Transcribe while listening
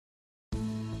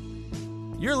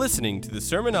You're listening to the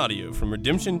sermon audio from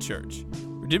Redemption Church.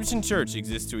 Redemption Church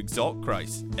exists to exalt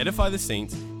Christ, edify the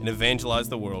saints, and evangelize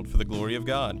the world for the glory of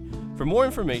God. For more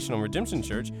information on Redemption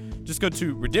Church, just go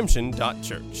to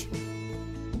redemption.church.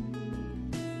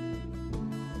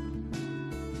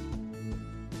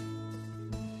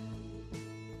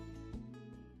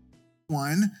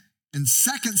 In 2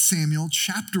 Samuel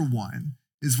chapter 1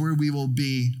 is where we will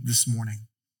be this morning.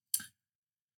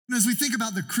 And as we think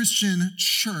about the Christian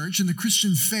church and the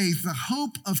Christian faith, the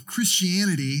hope of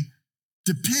Christianity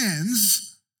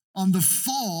depends on the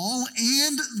fall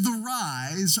and the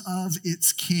rise of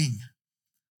its king.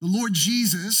 The Lord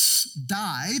Jesus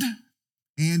died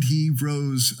and he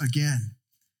rose again.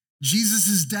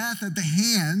 Jesus' death at the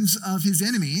hands of his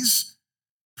enemies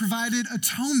provided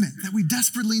atonement that we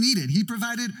desperately needed. He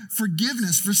provided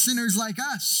forgiveness for sinners like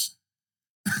us.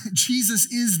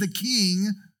 Jesus is the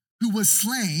king who was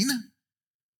slain,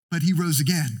 but he rose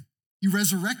again. He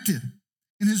resurrected.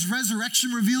 And his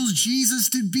resurrection reveals Jesus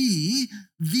to be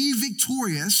the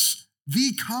victorious,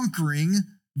 the conquering,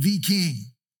 the king.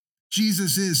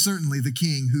 Jesus is certainly the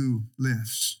king who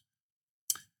lives.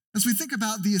 As we think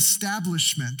about the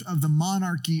establishment of the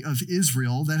monarchy of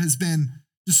Israel that has been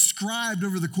described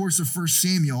over the course of 1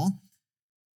 Samuel,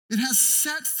 it has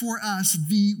set for us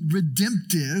the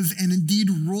redemptive and indeed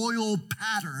royal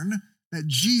pattern that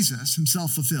Jesus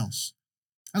himself fulfills.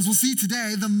 As we'll see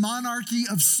today, the monarchy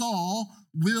of Saul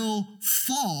will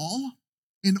fall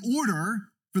in order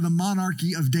for the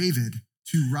monarchy of David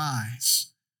to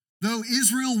rise. Though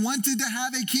Israel wanted to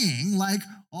have a king, like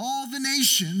all the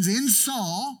nations in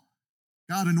Saul,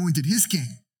 God anointed his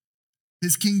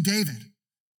King David.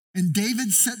 And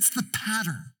David sets the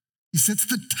pattern. He sets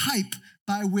the type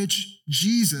by which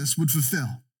Jesus would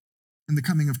fulfill in the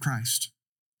coming of Christ.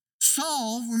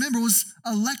 Saul, remember, was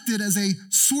elected as a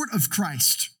sort of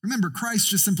Christ. Remember, Christ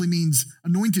just simply means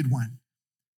anointed one.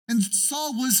 And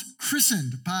Saul was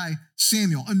christened by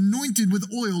Samuel, anointed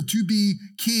with oil to be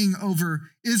king over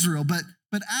Israel. But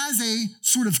as a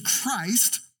sort of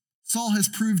Christ, Saul has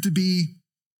proved to be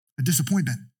a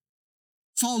disappointment.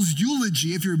 Saul's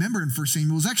eulogy, if you remember in 1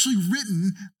 Samuel, was actually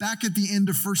written back at the end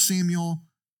of 1 Samuel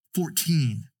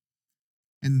 14.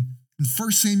 And in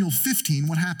 1 Samuel 15,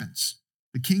 what happens?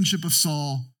 The kingship of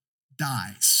Saul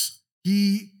dies.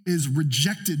 He is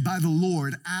rejected by the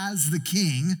Lord as the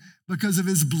king because of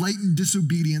his blatant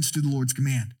disobedience to the Lord's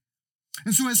command.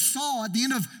 And so as Saul, at the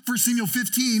end of 1 Samuel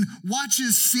 15,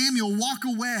 watches Samuel walk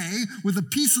away with a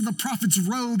piece of the prophet's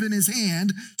robe in his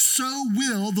hand, so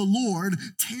will the Lord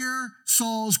tear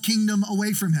Saul's kingdom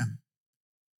away from him.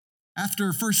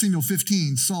 After 1 Samuel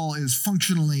 15, Saul is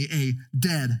functionally a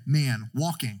dead man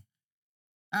walking.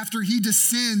 After he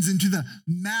descends into the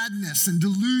madness and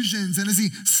delusions, and as he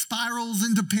spirals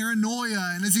into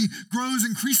paranoia, and as he grows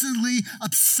increasingly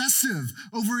obsessive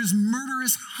over his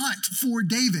murderous hunt for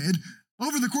David,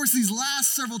 over the course of these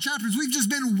last several chapters, we've just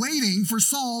been waiting for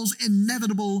Saul's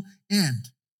inevitable end.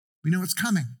 We know it's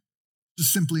coming,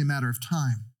 just simply a matter of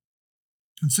time.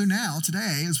 And so now,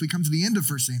 today, as we come to the end of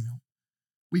 1 Samuel,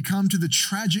 we come to the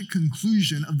tragic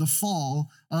conclusion of the fall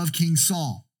of King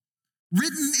Saul.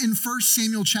 Written in 1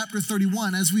 Samuel chapter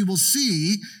 31, as we will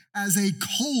see, as a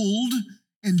cold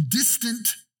and distant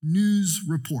news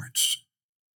report.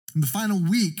 In the final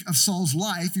week of Saul's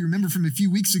life, you remember from a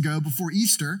few weeks ago before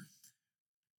Easter,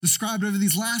 described over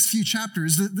these last few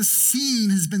chapters, that the scene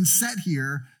has been set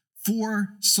here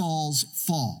for Saul's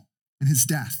fall and his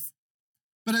death.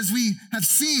 But as we have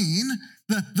seen,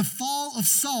 the fall of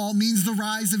Saul means the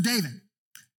rise of David.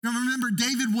 Now remember,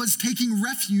 David was taking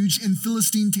refuge in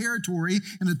Philistine territory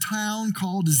in a town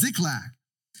called Ziklag.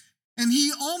 And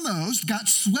he almost got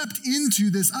swept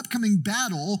into this upcoming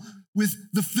battle with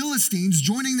the Philistines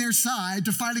joining their side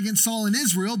to fight against Saul and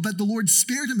Israel, but the Lord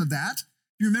spared him of that.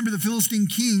 You remember the Philistine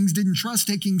kings didn't trust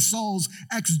taking Saul's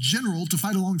ex-general to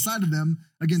fight alongside of them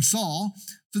against Saul.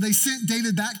 So they sent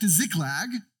David back to Ziklag.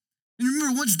 And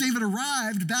remember, once David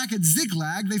arrived back at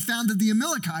Ziklag, they found that the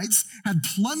Amalekites had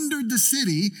plundered the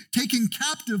city, taken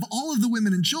captive all of the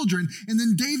women and children, and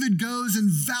then David goes in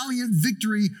valiant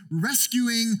victory,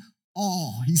 rescuing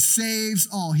all. He saves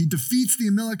all. He defeats the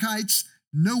Amalekites.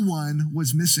 No one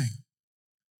was missing.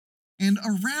 And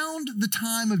around the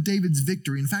time of David's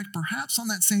victory, in fact, perhaps on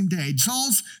that same day,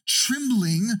 Saul's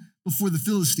trembling before the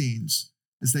Philistines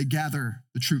as they gather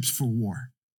the troops for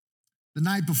war. The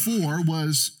night before,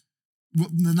 1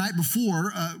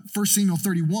 Samuel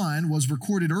 31 was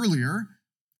recorded earlier,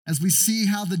 as we see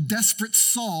how the desperate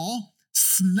Saul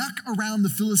snuck around the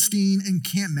Philistine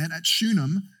encampment at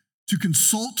Shunem to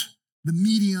consult the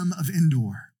medium of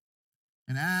Endor.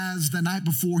 And as the night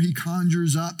before, he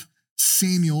conjures up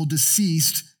Samuel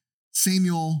deceased,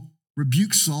 Samuel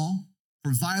rebukes Saul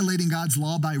for violating God's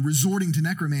law by resorting to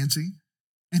necromancy.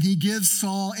 And he gives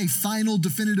Saul a final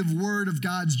definitive word of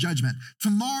God's judgment.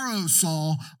 Tomorrow,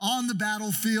 Saul, on the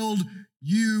battlefield,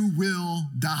 you will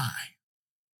die.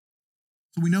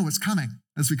 So we know what's coming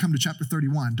as we come to chapter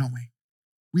 31, don't we?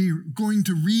 We're going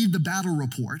to read the battle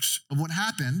report of what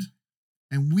happened,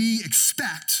 and we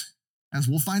expect, as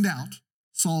we'll find out,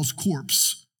 Saul's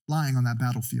corpse lying on that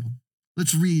battlefield.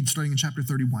 Let's read starting in chapter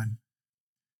 31.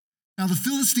 Now the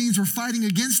Philistines were fighting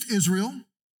against Israel,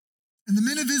 and the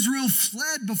men of Israel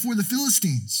fled before the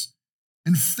Philistines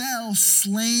and fell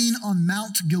slain on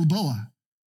Mount Gilboa.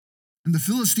 And the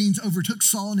Philistines overtook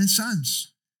Saul and his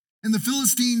sons. And the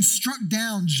Philistines struck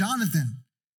down Jonathan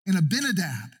and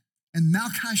Abinadab and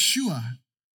Malchishua,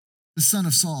 the sons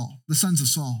of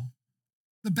Saul.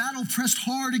 The battle pressed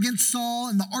hard against Saul,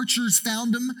 and the archers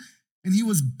found him, and he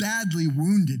was badly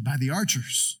wounded by the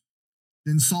archers.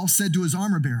 Then Saul said to his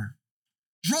armor-bearer,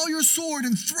 "Draw your sword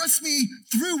and thrust me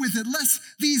through with it, lest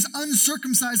these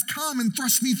uncircumcised come and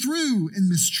thrust me through and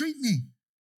mistreat me."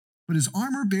 But his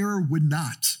armor-bearer would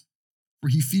not, for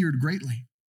he feared greatly.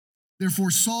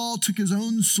 Therefore Saul took his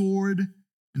own sword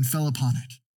and fell upon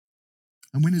it.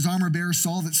 And when his armor-bearer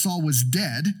saw that Saul was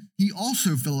dead, he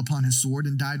also fell upon his sword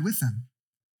and died with him.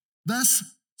 Thus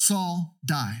Saul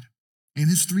died, and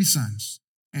his 3 sons,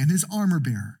 and his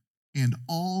armor-bearer, and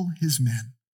all his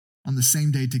men, on the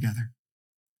same day together.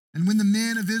 And when the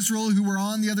men of Israel who were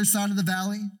on the other side of the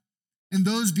valley, and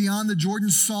those beyond the Jordan,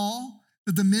 saw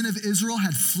that the men of Israel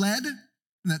had fled,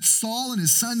 and that Saul and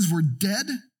his sons were dead,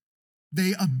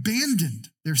 they abandoned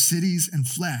their cities and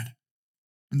fled.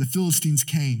 And the Philistines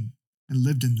came and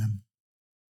lived in them.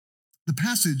 The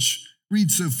passage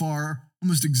reads so far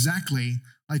almost exactly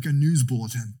like a news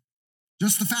bulletin.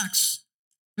 Just the facts.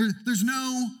 There's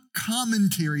no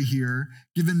commentary here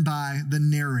given by the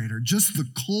narrator, just the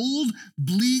cold,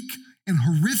 bleak, and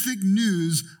horrific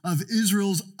news of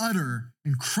Israel's utter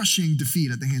and crushing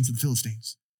defeat at the hands of the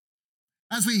Philistines.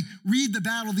 As we read the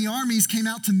battle, the armies came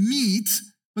out to meet,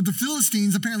 but the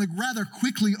Philistines apparently rather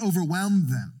quickly overwhelmed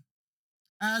them.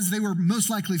 As they were most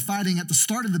likely fighting at the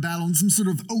start of the battle in some sort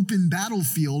of open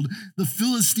battlefield, the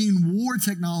Philistine war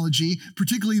technology,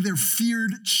 particularly their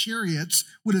feared chariots,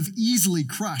 would have easily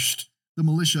crushed the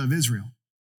militia of Israel.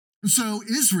 And so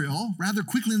Israel, rather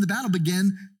quickly in the battle,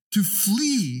 began to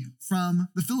flee from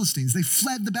the Philistines. They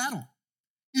fled the battle.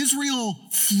 Israel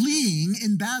fleeing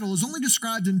in battle is only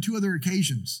described in 2 other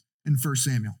occasions in 1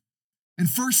 Samuel. In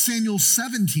 1 Samuel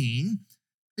 17,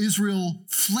 Israel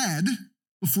fled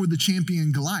before the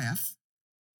champion Goliath,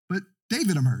 but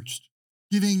David emerged,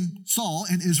 giving Saul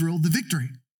and Israel the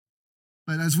victory.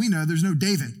 But as we know, there's no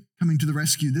David coming to the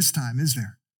rescue this time, is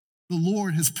there? The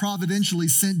Lord has providentially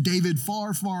sent David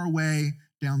far, far away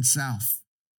down south.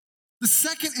 The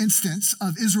second instance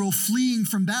of Israel fleeing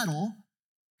from battle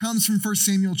comes from 1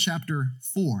 Samuel chapter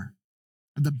 4,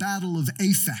 the battle of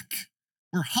Aphek,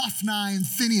 where Hophni and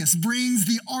Phinehas brings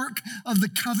the Ark of the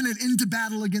Covenant into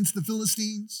battle against the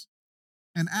Philistines.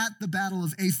 And at the battle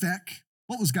of Aphek,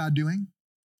 what was God doing?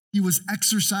 He was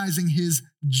exercising his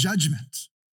judgment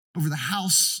over the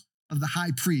house of the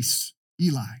high priest,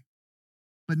 Eli.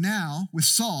 But now, with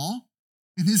Saul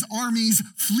and his armies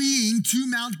fleeing to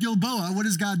Mount Gilboa, what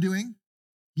is God doing?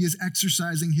 He is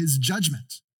exercising his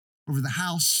judgment over the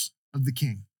house of the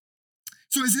king.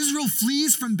 So as Israel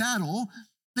flees from battle,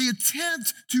 they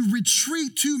attempt to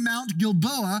retreat to Mount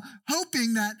Gilboa,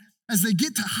 hoping that as they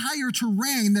get to higher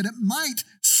terrain, that it might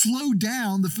slow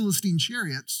down the Philistine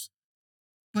chariots.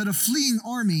 But a fleeing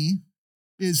army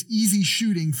is easy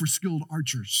shooting for skilled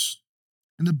archers.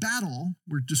 And the battle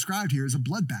we're described here is a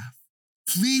bloodbath.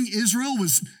 Fleeing Israel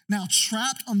was now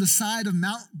trapped on the side of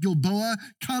Mount Gilboa,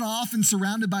 cut off and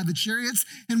surrounded by the chariots,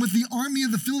 and with the army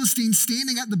of the Philistines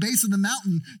standing at the base of the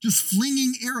mountain, just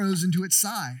flinging arrows into its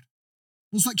side.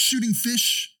 It was like shooting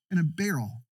fish in a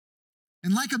barrel.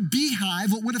 And like a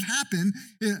beehive, what would have happened,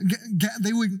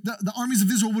 the armies of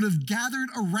Israel would have gathered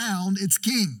around its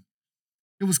king.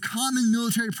 It was common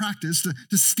military practice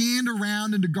to stand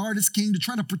around and to guard its king, to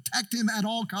try to protect him at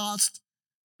all costs.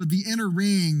 But the inner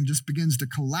ring just begins to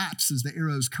collapse as the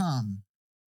arrows come.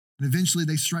 And eventually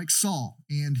they strike Saul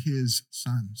and his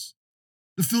sons.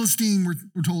 The Philistine,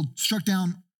 we're told, struck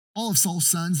down all of Saul's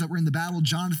sons that were in the battle: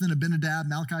 Jonathan, Abinadab,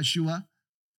 Malchishua.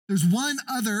 There's one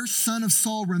other son of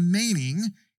Saul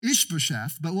remaining,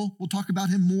 Ishbosheth, but we'll talk about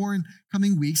him more in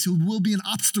coming weeks, who will be an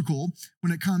obstacle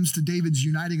when it comes to David's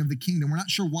uniting of the kingdom. We're not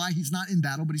sure why he's not in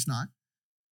battle, but he's not.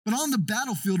 But on the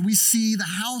battlefield, we see the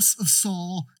house of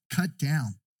Saul cut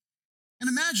down. And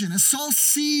imagine, as Saul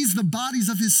sees the bodies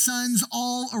of his sons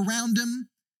all around him,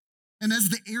 and as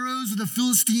the arrows of the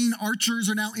Philistine archers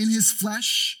are now in his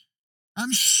flesh,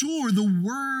 I'm sure the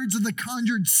words of the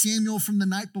conjured Samuel from the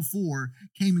night before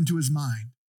came into his mind.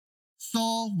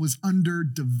 Saul was under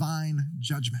divine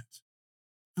judgment,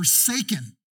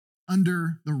 forsaken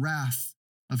under the wrath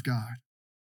of God.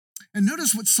 And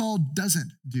notice what Saul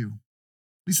doesn't do.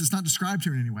 At least it's not described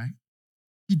here in any way.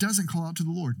 He doesn't call out to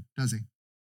the Lord, does he?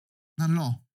 Not at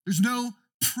all. There's no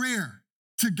prayer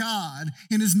to God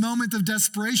in his moment of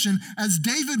desperation as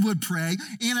David would pray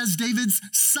and as David's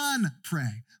son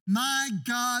pray. My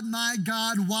God,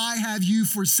 why have you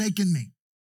forsaken me?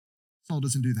 Saul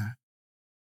doesn't do that.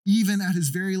 Even at his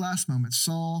very last moment,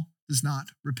 Saul does not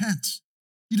repent.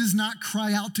 He does not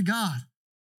cry out to God.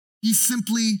 He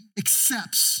simply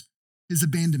accepts his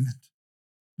abandonment.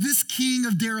 This king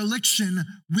of dereliction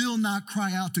will not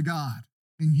cry out to God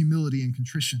in humility and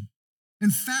contrition. In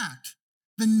fact,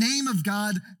 the name of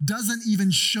God doesn't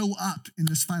even show up in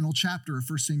this final chapter of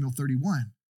 1 Samuel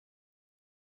 31.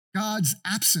 God's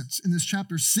absence in this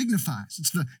chapter signifies, it's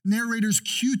the narrator's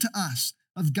cue to us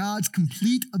of God's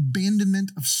complete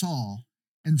abandonment of Saul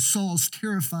and Saul's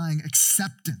terrifying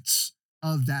acceptance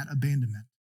of that abandonment.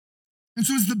 And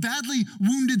so as the badly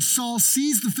wounded Saul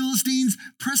sees the Philistines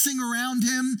pressing around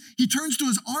him, he turns to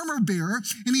his armor bearer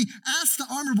and he asks the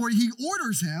armor bearer, he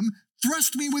orders him,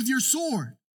 thrust me with your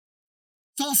sword.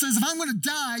 Saul says, if I'm going to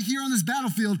die here on this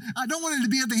battlefield, I don't want it to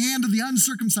be at the hand of the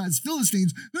uncircumcised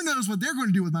Philistines. Who knows what they're going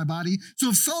to do with my body? So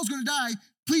if Saul's going to die,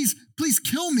 please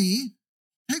kill me,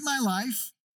 take my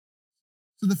life,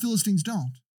 so the Philistines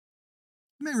don't.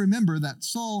 You may remember that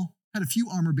Saul had a few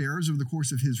armor bearers over the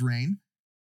course of his reign.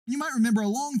 You might remember a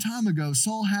long time ago,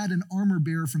 Saul had an armor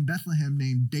bearer from Bethlehem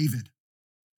named David.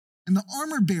 And the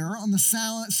armor bearer on the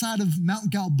side of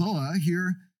Mount Gilboa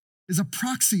here is a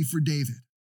proxy for David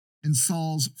in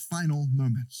Saul's final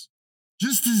moments.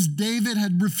 Just as David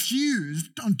had refused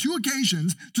on 2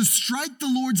 occasions to strike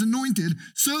the Lord's anointed,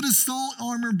 so does Saul's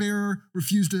armor bearer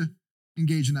refuse to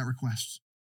engage in that request.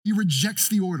 He rejects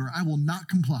the order. I will not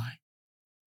comply.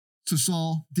 So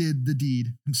Saul did the deed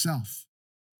himself,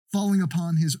 falling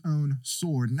upon his own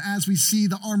sword. And as we see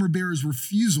the armor bearer's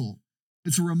refusal,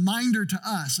 it's a reminder to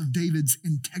us of David's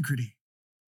integrity.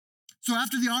 So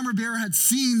after the armor bearer had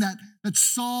seen that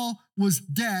Saul was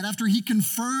dead, after he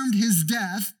confirmed his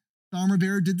death, the armor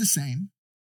bearer did the same.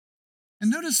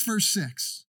 And notice verse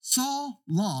 6. Saul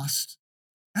lost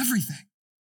everything,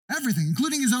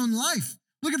 including his own life.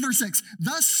 Look at verse 6.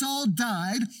 Thus Saul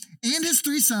died, and his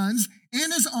 3 sons,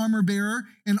 and his armor bearer,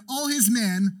 and all his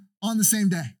men on the same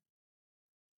day.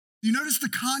 You notice the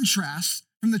contrast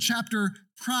from the chapter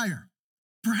prior.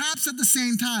 Perhaps at the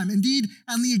same time, indeed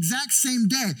on the exact same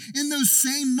day, in those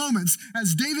same moments,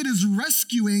 as David is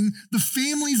rescuing the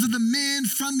families of the men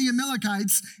from the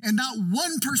Amalekites, and not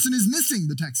one person is missing,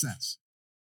 the text says.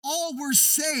 All were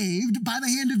saved by the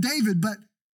hand of David, but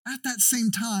at that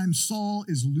same time, Saul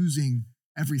is losing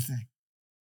everything.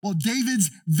 While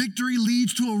David's victory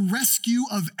leads to a rescue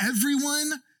of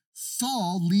everyone,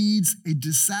 Saul leads a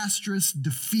disastrous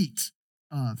defeat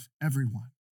of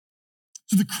everyone.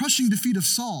 So the crushing defeat of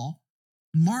Saul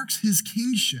marks his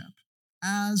kingship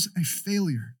as a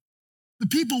failure. The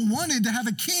people wanted to have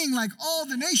a king like all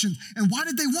the nations. And why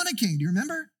did they want a king? Do you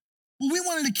remember? Well, we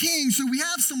wanted a king so we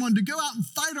have someone to go out and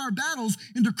fight our battles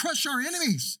and to crush our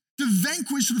enemies, to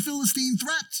vanquish the Philistine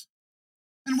threat.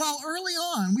 And while early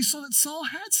on, we saw that Saul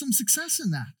had some success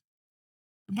in that.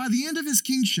 But by the end of his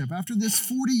kingship, after this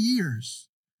 40 years,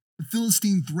 the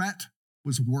Philistine threat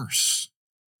was worse.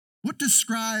 What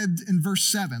described in verse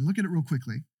 7? Look at it real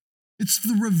quickly. It's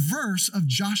the reverse of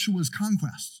Joshua's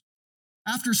conquest.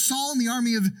 After Saul and the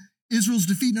army of Israel's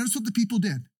defeat, notice what the people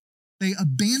did. They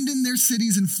abandoned their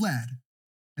cities and fled,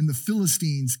 and the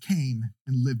Philistines came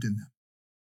and lived in them.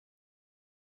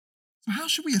 So how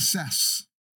should we assess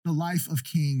the life of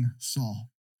King Saul?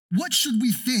 What should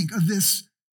we think of this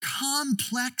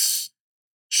complex,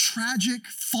 tragic,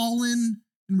 fallen,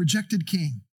 and rejected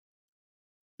king?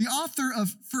 The author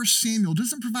of 1 Samuel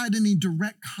doesn't provide any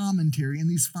direct commentary in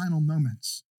these final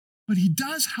moments, but he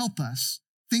does help us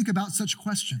think about such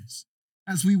questions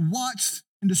as we watch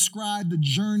and describe the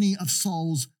journey of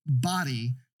Saul's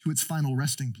body to its final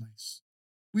resting place.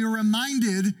 We are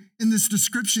reminded in this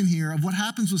description here of what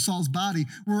happens with Saul's body.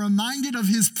 We're reminded of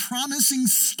his promising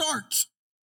start,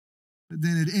 but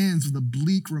then it ends with a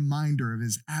bleak reminder of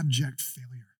his abject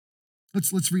failure.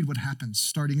 Let's read what happens,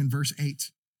 starting in verse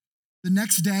 8. The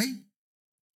next day,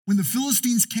 when the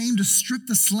Philistines came to strip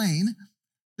the slain,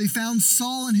 they found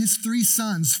Saul and his 3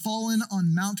 sons fallen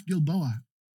on Mount Gilboa.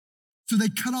 So they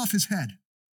cut off his head,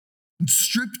 and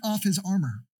stripped off his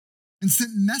armor and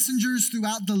sent messengers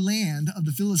throughout the land of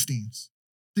the Philistines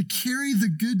to carry the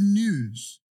good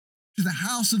news to the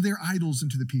house of their idols and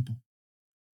to the people.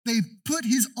 They put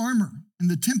his armor in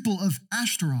the temple of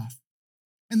Ashtaroth,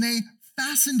 and they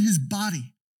fastened his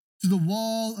body to the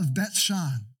wall of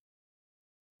Beth-shan.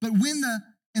 But when the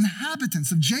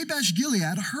inhabitants of Jabesh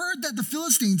Gilead heard that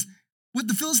what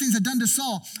the Philistines had done to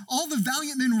Saul, all the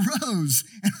valiant men rose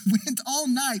and went all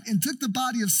night and took the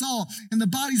body of Saul and the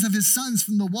bodies of his sons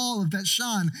from the wall of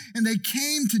Beth-shan, and they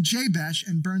came to Jabesh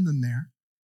and burned them there.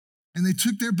 And they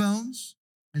took their bones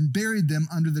and buried them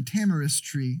under the tamarisk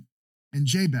tree in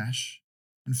Jabesh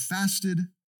and fasted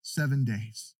 7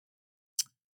 days.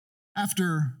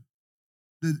 After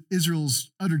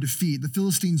Israel's utter defeat, the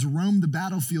Philistines roamed the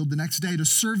battlefield the next day to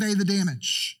survey the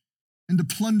damage and to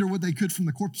plunder what they could from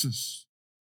the corpses.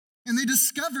 And they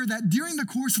discovered that during the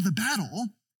course of the battle,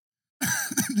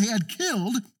 they had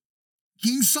killed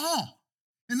King Saul.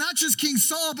 And not just King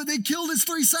Saul, but they killed his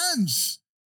 3 sons.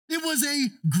 It was a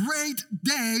great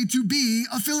day to be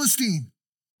a Philistine.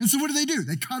 And so what do?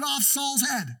 They cut off Saul's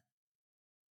head.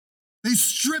 They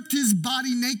stripped his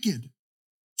body naked.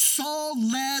 Saul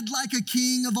led like a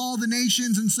king of all the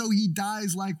nations, and so he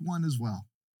dies like one as well.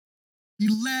 He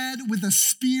led with a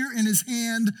spear in his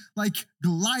hand like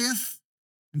Goliath,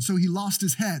 and so he lost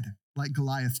his head like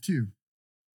Goliath too.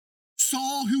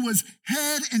 Saul, who was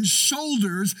head and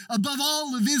shoulders above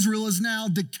all of Israel, is now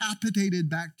decapitated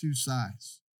back to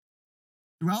size.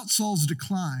 Throughout Saul's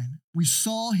decline, we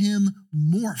saw him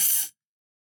morph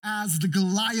as the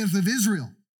Goliath of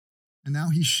Israel, and now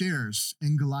he shares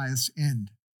in Goliath's end.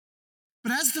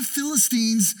 But as the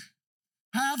Philistines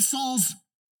have Saul's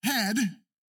head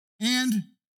and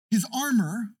his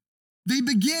armor, they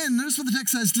begin, notice what the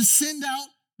text says, to send out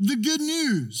the good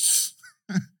news,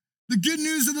 the good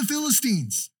news of the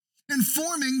Philistines,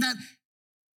 informing that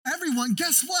everyone,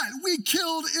 guess what? We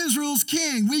killed Israel's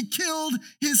king. We killed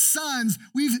his sons.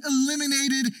 We've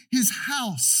eliminated his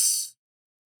house.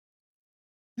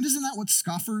 And isn't that what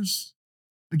scoffers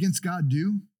against God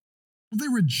do? Don't they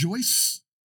rejoice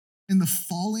in the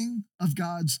falling of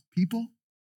God's people?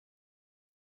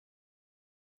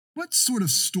 What sort of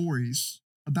stories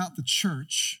about the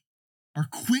church are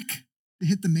quick to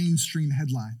hit the mainstream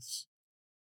headlines?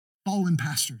 Fallen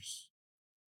pastors,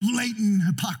 blatant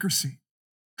hypocrisy,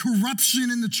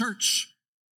 corruption in the church,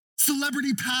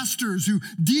 celebrity pastors who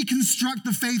deconstruct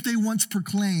the faith they once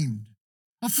proclaimed,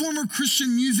 a former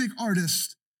Christian music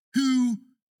artist who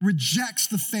rejects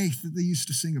the faith that they used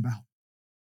to sing about.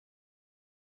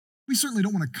 We certainly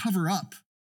don't want to cover up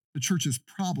the church's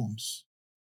problems,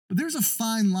 but there's a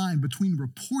fine line between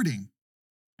reporting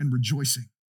and rejoicing.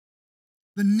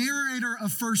 The narrator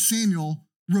of 1 Samuel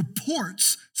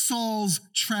reports Saul's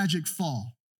tragic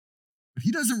fall, but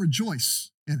he doesn't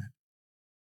rejoice in it.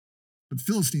 But the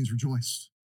Philistines rejoiced.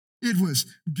 It was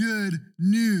good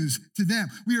news to them.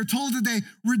 We are told that they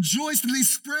rejoiced and they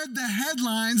spread the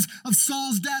headlines of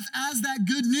Saul's death as that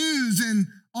good news. And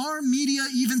our media,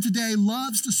 even today,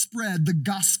 loves to spread the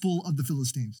gospel of the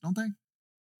Philistines, don't they?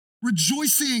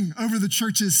 Rejoicing over the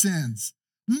church's sins,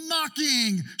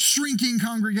 mocking shrinking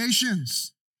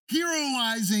congregations,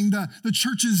 heroizing the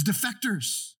church's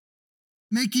defectors,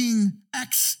 making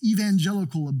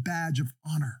ex-evangelical a badge of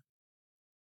honor.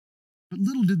 But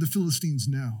little did the Philistines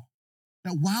know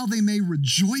that while they may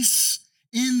rejoice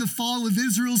in the fall of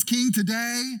Israel's king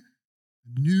today,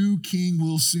 a new king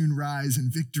will soon rise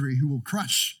in victory who will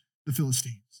crush the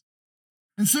Philistines.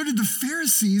 And so did the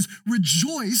Pharisees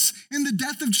rejoice in the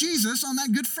death of Jesus on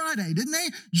that Good Friday, didn't they?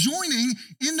 Joining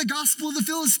in the gospel of the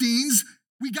Philistines,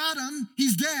 we got him,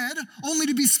 he's dead, only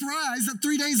to be surprised that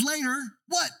 3 days later,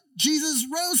 what? Jesus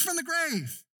rose from the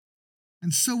grave.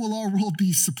 And so will our world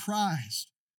be surprised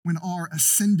when our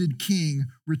ascended king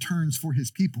returns for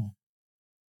his people.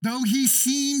 Though he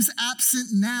seems absent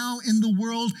now in the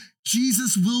world,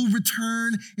 Jesus will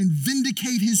return and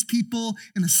vindicate his people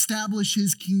and establish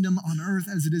his kingdom on earth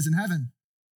as it is in heaven.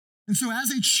 And so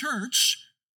as a church,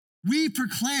 we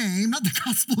proclaim, not the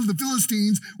gospel of the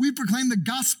Philistines, we proclaim the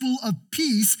gospel of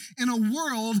peace in a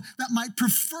world that might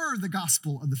prefer the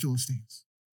gospel of the Philistines.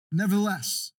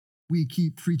 Nevertheless, we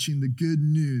keep preaching the good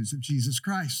news of Jesus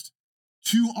Christ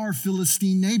to our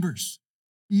Philistine neighbors,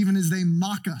 even as they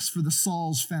mock us for the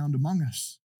Sauls found among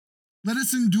us. Let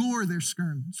us endure their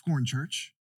scorn,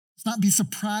 church. Let's not be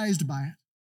surprised by it.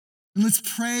 And let's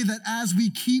pray that as we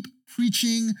keep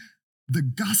preaching the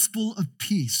gospel of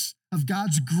peace, of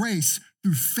God's grace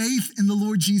through faith in the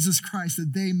Lord Jesus Christ,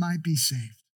 that they might be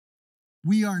saved.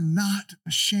 We are not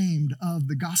ashamed of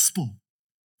the gospel,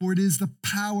 for it is the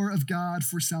power of God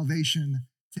for salvation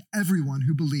to everyone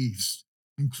who believes,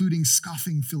 including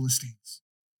scoffing Philistines.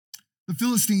 The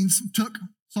Philistines took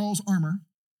Saul's armor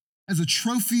as a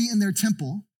trophy in their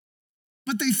temple,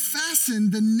 but they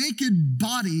fastened the naked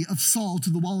body of Saul to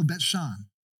the wall of Beth-shan.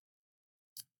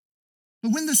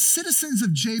 But when the citizens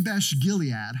of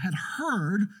Jabesh-Gilead had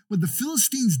heard what the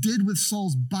Philistines did with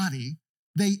Saul's body,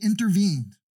 they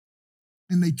intervened.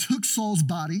 And they took Saul's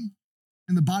body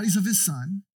and the bodies of his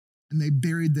son, and they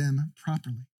buried them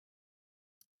properly.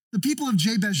 The people of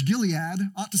Jabesh-Gilead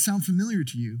ought to sound familiar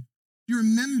to you. You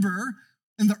remember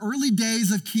in the early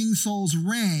days of King Saul's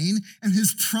reign and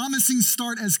his promising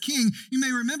start as king, you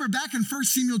may remember back in 1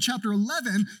 Samuel chapter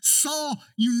 11, Saul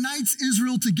unites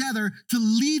Israel together to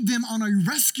lead them on a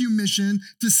rescue mission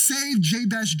to save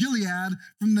Jabesh-Gilead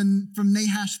from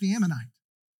Nahash the Ammonite.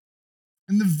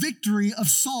 And the victory of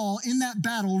Saul in that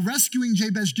battle, rescuing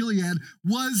Jabesh-Gilead,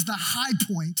 was the high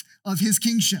point of his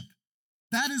kingship.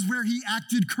 That is where he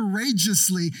acted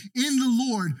courageously in the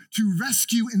Lord to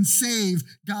rescue and save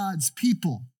God's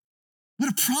people. What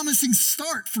a promising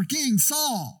start for King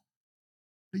Saul.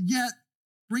 But yet,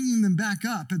 bringing them back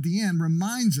up at the end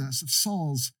reminds us of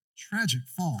Saul's tragic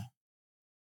fall.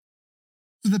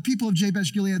 So the people of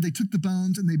Jabesh-Gilead, they took the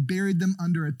bones and they buried them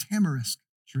under a tamarisk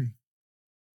tree.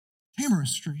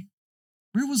 Tamarisk tree.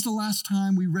 Where was the last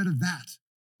time we read of that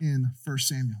in 1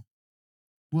 Samuel?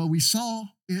 Well, we saw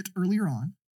it earlier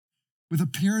on with a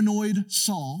paranoid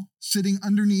Saul sitting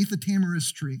underneath a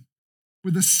tamarisk tree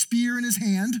with a spear in his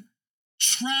hand,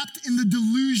 trapped in the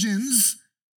delusions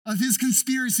of his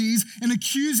conspiracies and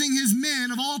accusing his men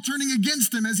of all turning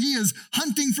against him as he is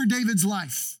hunting for David's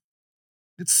life.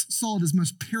 It's Saul at his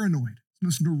most paranoid, his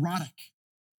most neurotic,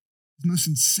 his most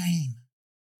insane.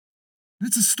 And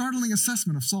it's a startling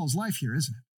assessment of Saul's life here,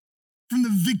 isn't it? From the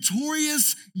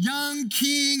victorious young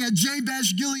king at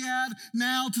Jabesh-Gilead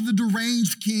now to the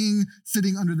deranged king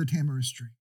sitting under the tamarisk tree.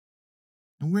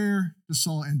 And where does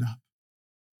Saul end up?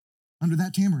 Under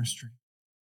that tamarisk tree.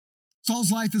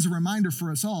 Saul's life is a reminder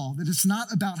for us all that it's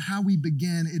not about how we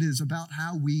begin, it is about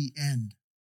how we end.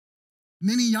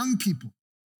 Many young people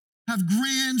have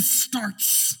grand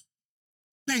starts.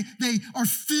 They are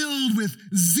filled with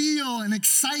zeal and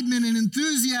excitement and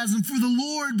enthusiasm for the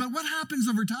Lord, but what happens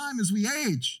over time as we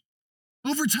age?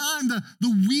 Over time,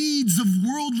 the weeds of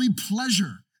worldly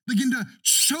pleasure begin to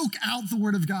choke out the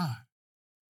word of God.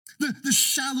 The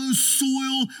shallow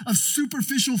soil of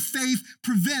superficial faith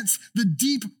prevents the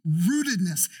deep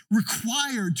rootedness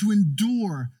required to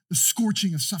endure the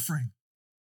scorching of suffering.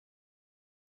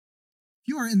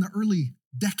 If you are in the early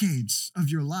decades of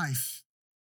your life,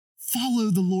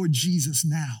 follow the Lord Jesus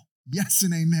now. Yes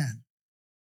and amen.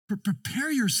 But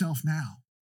prepare yourself now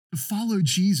to follow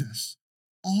Jesus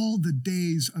all the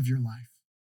days of your life.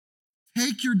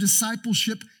 Take your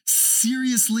discipleship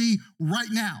seriously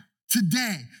right now,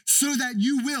 today, so that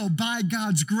you will, by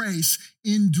God's grace,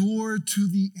 endure to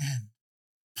the end.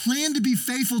 Plan to be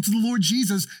faithful to the Lord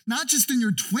Jesus, not just in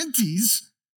your 20s,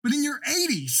 but in your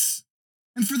 80s.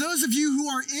 And for those of you who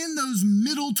are in those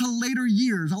middle to later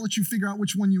years, I'll let you figure out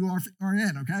which one you are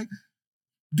in, okay?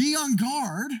 Be on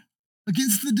guard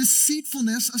against the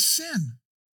deceitfulness of sin.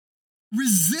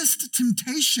 Resist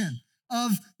temptation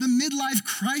of the midlife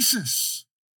crisis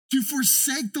to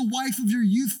forsake the wife of your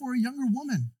youth for a younger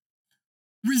woman.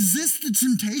 Resist the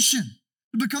temptation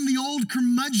to become the old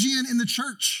curmudgeon in the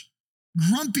church,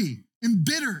 grumpy,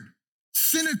 embittered,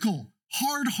 cynical,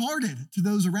 hard-hearted to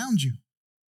those around you.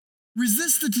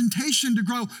 Resist the temptation to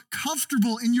grow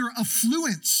comfortable in your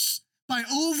affluence by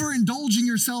overindulging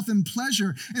yourself in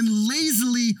pleasure and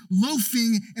lazily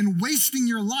loafing and wasting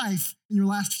your life in your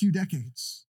last few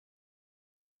decades.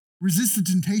 Resist the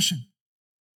temptation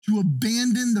to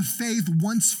abandon the faith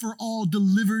once for all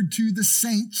delivered to the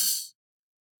saints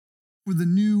for the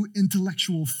new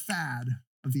intellectual fad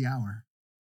of the hour.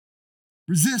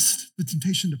 Resist the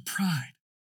temptation to pride,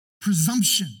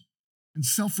 presumption, and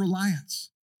self-reliance,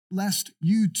 lest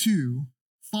you too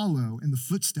follow in the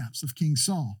footsteps of King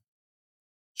Saul.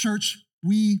 Church,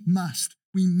 we must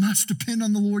depend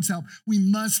on the Lord's help. We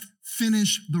must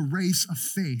finish the race of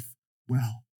faith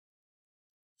well.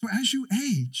 So as you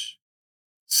age,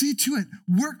 see to it,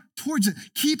 work towards it.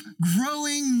 Keep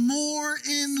growing more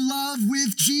in love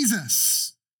with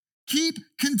Jesus. Keep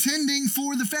contending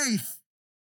for the faith.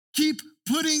 Keep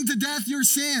putting to death your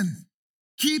sin.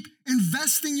 Keep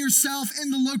investing yourself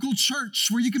in the local church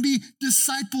where you can be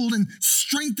discipled and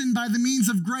strengthened by the means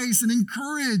of grace and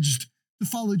encouraged to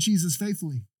follow Jesus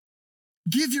faithfully.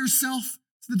 Give yourself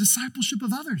to the discipleship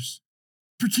of others,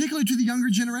 particularly to the younger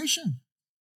generation.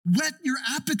 Whet your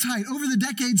appetite over the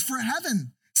decades for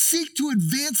heaven. seek to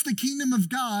advance the kingdom of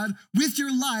God with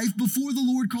your life before the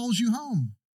Lord calls you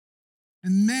home.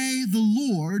 And may the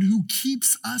Lord, who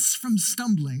keeps us from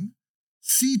stumbling,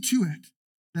 see to it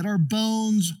that our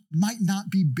bones might not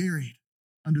be buried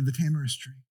under the tamarisk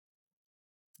tree.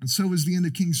 And so was the end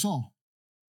of King Saul.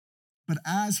 But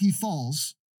as he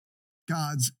falls,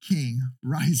 God's king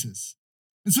rises.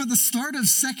 And so at the start of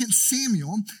 2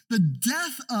 Samuel, the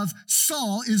death of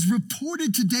Saul is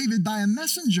reported to David by a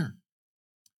messenger.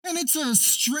 And it's a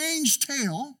strange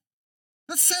tale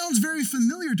that sounds very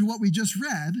familiar to what we just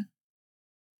read,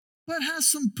 but has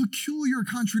some peculiar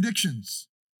contradictions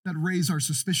that raise our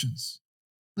suspicions.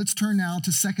 Let's turn now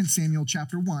to 2 Samuel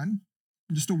chapter 1.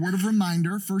 And just a word of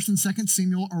reminder, 1 and 2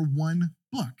 Samuel are one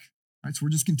book. All right, so we're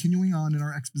just continuing on in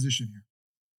our exposition here.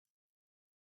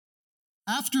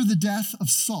 After the death of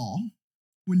Saul,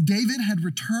 when David had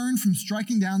returned from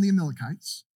striking down the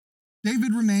Amalekites,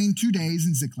 David remained 2 days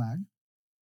in Ziklag.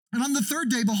 And on the third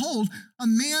day, behold, a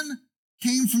man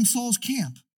came from Saul's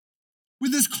camp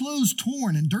with his clothes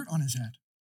torn and dirt on his head.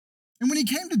 And when he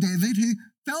came to David, he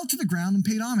fell to the ground and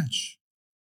paid homage.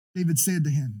 David said to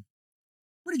him,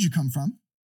 "Where did you come from?"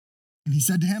 And he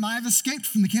said to him, "I have escaped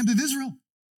from the camp of Israel."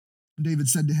 And David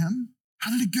said to him,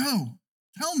 "How did it go?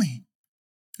 Tell me."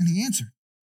 And he answered,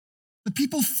 "The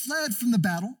people fled from the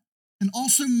battle, and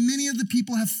also many of the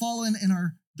people have fallen and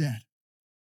are dead.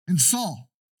 And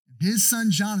Saul and his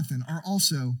son Jonathan are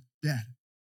also dead."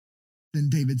 Then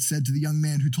David said to the young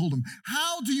man who told him,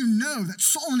 "How do you know that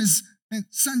Saul and his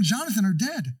son Jonathan are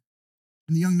dead?"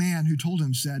 And the young man who told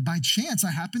him said, "By chance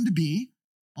I happened to be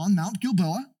on Mount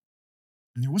Gilboa,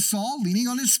 and there was Saul leaning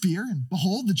on his spear, and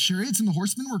behold, the chariots and the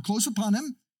horsemen were close upon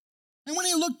him. And when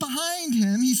he looked behind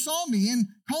him, he saw me and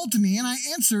called to me, and I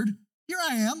answered, 'Here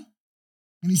I am.'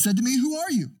 And he said to me, 'Who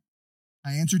are you?'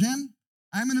 I answered him,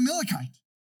 'I am an Amalekite.'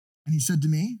 And he said to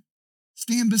me,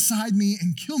 'Stand beside me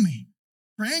and kill me,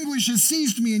 for anguish has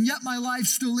seized me, and yet my life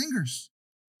still lingers.'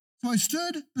 So I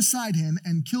stood beside him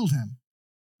and killed him,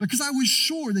 because I was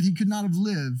sure that he could not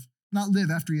live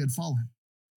after he had fallen.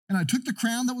 And I took the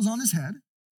crown that was on his head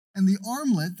and the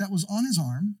armlet that was on his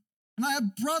arm, and I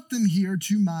have brought them here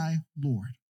to my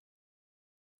Lord."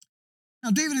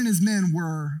 Now, David and his men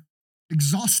were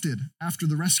exhausted after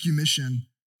the rescue mission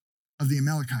of the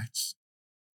Amalekites,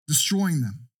 destroying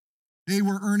them. They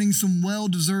were earning some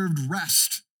well-deserved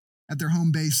rest at their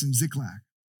home base in Ziklag.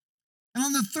 And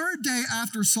on the third day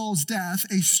after Saul's death,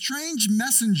 a strange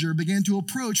messenger began to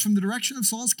approach from the direction of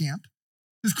Saul's camp.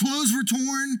 His clothes were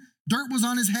torn, dirt was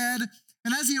on his head,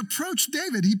 and as he approached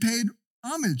David, he paid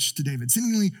homage to David,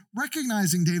 seemingly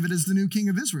recognizing David as the new king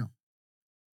of Israel.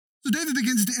 So David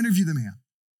begins to interview the man.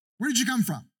 "Where did you come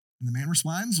from?" And the man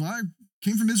responds, "Well, I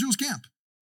came from Israel's camp."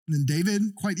 And then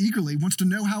David, quite eagerly, wants to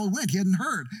know how it went. He hadn't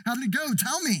heard. "How did it go?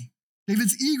 Tell me."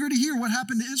 David's eager to hear what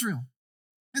happened to Israel.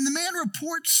 And the man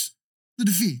reports the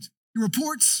defeat. He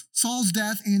reports Saul's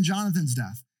death and Jonathan's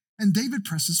death. And David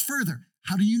presses further.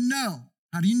 "How do you know?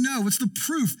 How do you know? What's the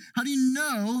proof? How do you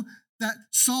know that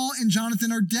Saul and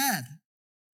Jonathan are dead?"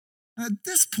 And at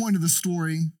this point of the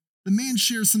story, the man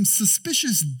shares some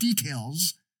suspicious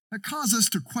details that cause us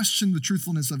to question the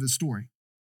truthfulness of his story.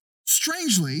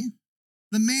 Strangely,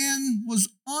 the man was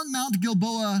on Mount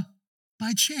Gilboa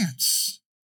by chance.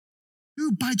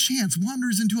 Who by chance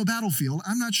wanders into a battlefield?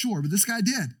 I'm not sure, but this guy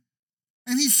did.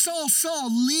 And he saw Saul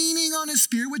leaning on his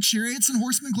spear with chariots and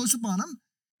horsemen close upon him.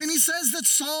 And he says that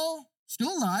Saul,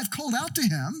 still alive, called out to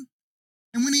him.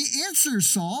 And when he answers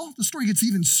Saul, the story gets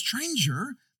even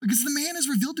stranger because the man is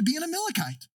revealed to be an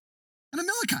Amalekite. An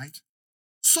Amalekite.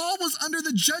 Saul was under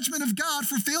the judgment of God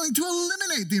for failing to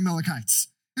eliminate the Amalekites.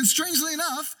 And strangely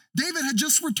enough, David had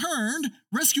just returned,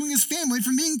 rescuing his family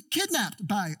from being kidnapped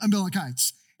by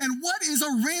Amalekites. And what is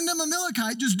a random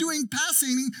Amalekite just doing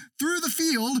passing through the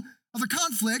field of a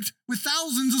conflict with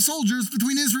thousands of soldiers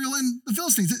between Israel and the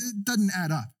Philistines? It doesn't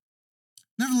add up.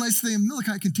 Nevertheless, the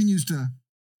Amalekite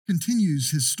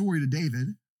continues his story to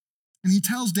David, and he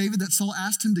tells David that Saul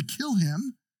asked him to kill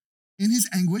him in his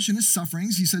anguish and his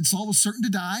sufferings. He said Saul was certain to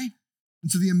die,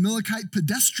 and so the Amalekite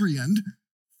pedestrian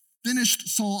finished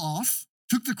Saul off,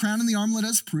 took the crown and the armlet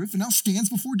as proof, and now stands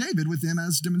before David with him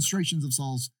as demonstrations of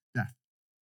Saul's death.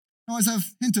 Now, as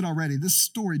I've hinted already, this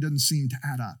story doesn't seem to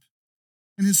add up.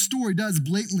 And his story does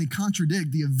blatantly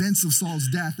contradict the events of Saul's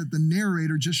death that the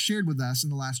narrator just shared with us in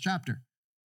the last chapter.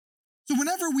 So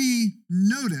whenever we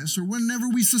notice or whenever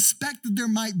we suspect that there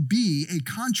might be a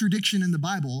contradiction in the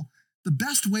Bible, the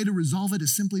best way to resolve it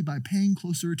is simply by paying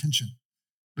closer attention,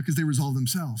 because they resolve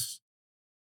themselves.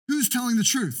 Who's telling the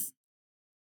truth?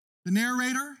 The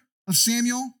narrator of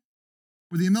Samuel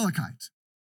or the Amalekite?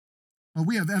 Well,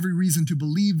 we have every reason to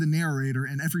believe the narrator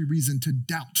and every reason to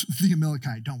doubt the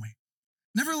Amalekite, don't we?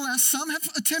 Nevertheless, some have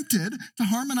attempted to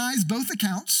harmonize both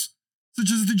accounts,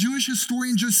 such as the Jewish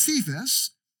historian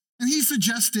Josephus, and he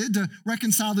suggested to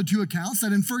reconcile the two accounts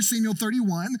that in 1 Samuel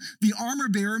 31, the armor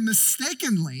bearer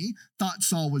mistakenly thought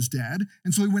Saul was dead,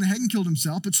 and so he went ahead and killed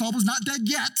himself, but Saul was not dead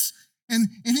yet. And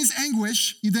in his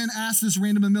anguish, he then asked this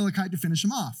random Amalekite to finish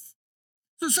him off.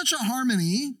 So such a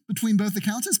harmony between both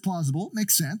accounts is plausible,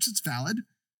 makes sense, it's valid.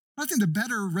 But I think the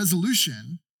better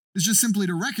resolution is just simply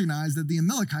to recognize that the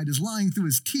Amalekite is lying through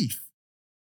his teeth.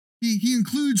 He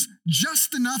includes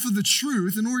just enough of the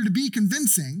truth in order to be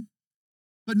convincing,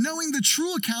 but knowing the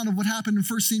true account of what happened in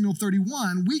 1 Samuel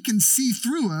 31, we can see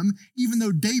through him even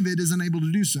though David is unable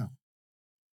to do so.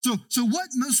 So what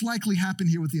most likely happened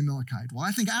here with the Amalekite? Well,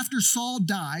 I think after Saul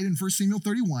died in 1 Samuel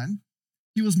 31,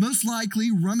 he was most likely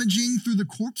rummaging through the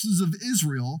corpses of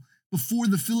Israel before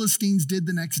the Philistines did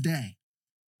the next day.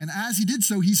 And as he did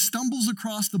so, he stumbles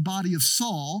across the body of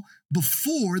Saul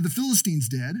before the Philistines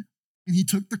did, and he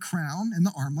took the crown and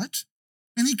the armlet,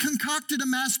 and he concocted a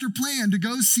master plan to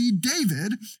go see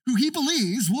David, who he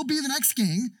believes will be the next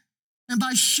king. And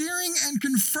by sharing and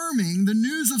confirming the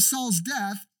news of Saul's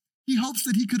death, he hopes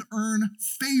that he could earn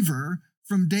favor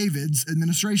from David's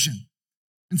administration.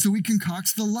 And so he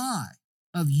concocts the lie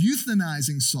of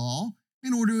euthanizing Saul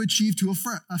in order to achieve two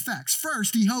effects.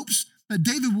 First, he hopes that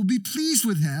David will be pleased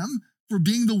with him for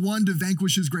being the one to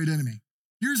vanquish his great enemy.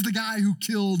 Here's the guy who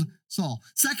killed Saul.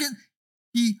 Second,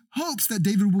 he hopes that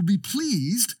David will be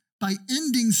pleased by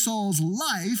ending Saul's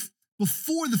life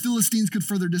before the Philistines could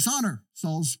further dishonor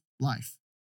Saul's life.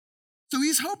 So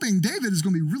he's hoping David is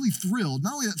going to be really thrilled,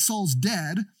 not only that Saul's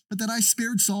dead, but that I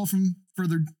spared Saul from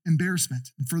further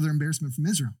embarrassment from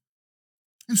Israel.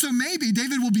 And so maybe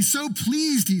David will be so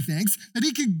pleased, he thinks, that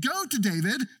he could go to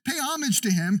David, pay homage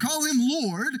to him, call him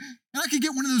Lord, and I could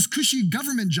get one of those cushy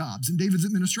government jobs in David's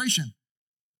administration.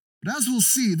 But as we'll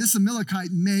see, this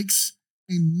Amalekite makes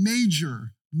a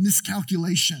major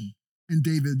miscalculation in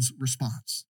David's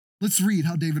response. Let's read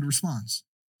how David responds,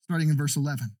 starting in verse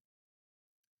 11.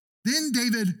 Then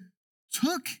David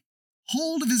took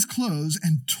hold of his clothes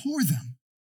and tore them,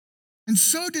 and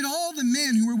so did all the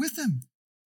men who were with him.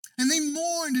 And they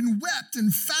mourned and wept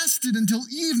and fasted until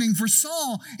evening for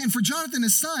Saul and for Jonathan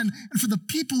his son and for the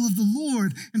people of the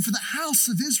Lord and for the house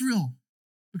of Israel,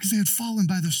 because they had fallen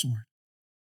by the sword.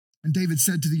 And David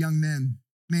said to the young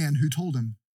man who told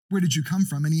him, "Where did you come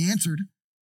from?" And he answered,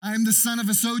 "I am the son of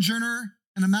a sojourner,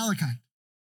 an Amalekite."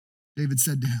 David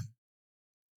said to him,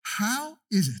 "How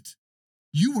is it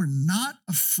you are not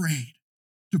afraid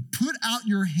to put out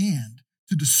your hand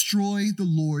to destroy the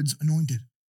Lord's anointed?"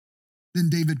 Then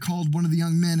David called one of the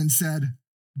young men and said,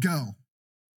 "Go,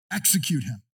 execute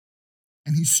him."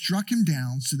 And he struck him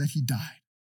down so that he died.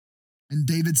 And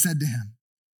David said to him,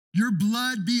 "Your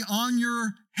blood be on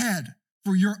your head,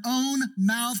 for your own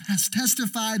mouth has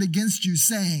testified against you,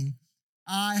 saying,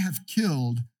 I have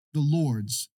killed the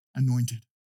Lord's anointed."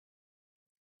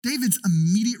 David's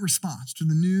immediate response to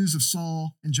the news of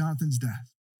Saul and Jonathan's death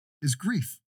is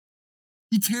grief.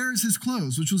 He tears his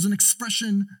clothes, which was an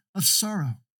expression of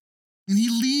sorrow, and he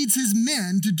leads his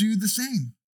men to do the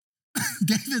same.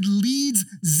 David leads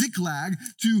Ziklag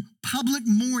to public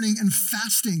mourning and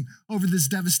fasting over this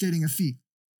devastating defeat.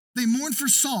 They mourn for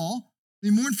Saul, they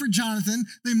mourn for Jonathan,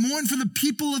 they mourn for the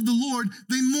people of the Lord,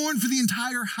 they mourn for the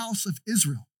entire house of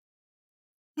Israel.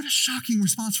 What a shocking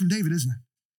response from David, isn't it?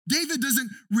 David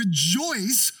doesn't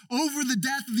rejoice over the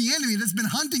death of the enemy that's been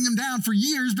hunting him down for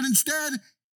years, but instead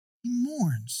he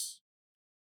mourns.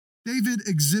 David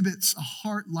exhibits a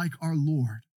heart like our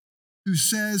Lord, who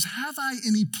says, "Have I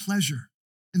any pleasure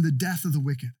in the death of the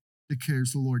wicked?"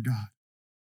 declares the Lord God.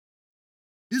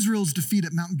 Israel's defeat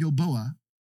at Mount Gilboa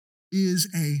is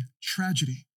a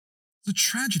tragedy. It's a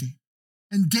tragedy.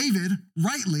 And David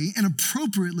rightly and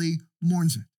appropriately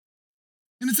mourns it.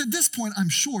 And it's at this point, I'm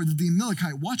sure, that the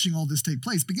Amalekite watching all this take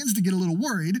place begins to get a little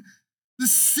worried. The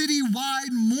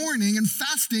citywide mourning and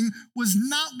fasting was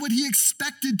not what he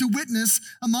expected to witness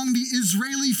among the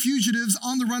Israeli fugitives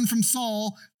on the run from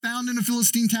Saul found in a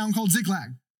Philistine town called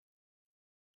Ziklag.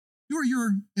 Who are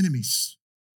your enemies,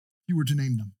 if you were to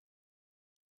name them?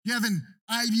 You have an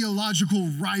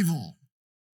ideological rival,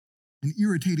 an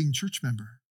irritating church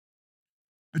member,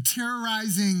 a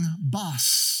terrorizing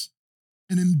boss,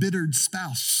 an embittered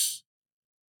spouse,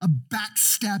 a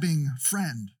backstabbing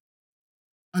friend,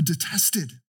 a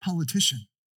detested politician.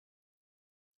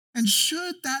 And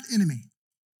should that enemy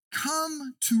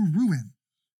come to ruin,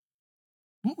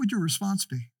 what would your response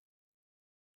be?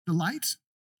 Delight?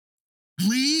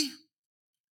 Glee?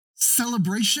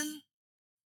 Celebration?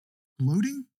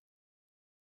 Gloating?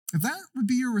 if that would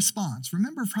be your response,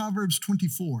 remember Proverbs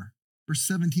 24, verse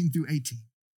 17 through 18.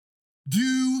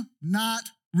 Do not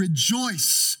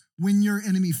rejoice when your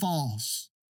enemy falls,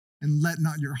 and let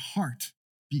not your heart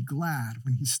be glad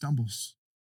when he stumbles.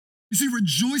 You see,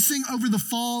 rejoicing over the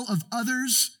fall of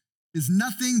others is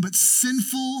nothing but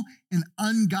sinful and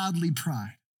ungodly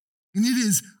pride. And it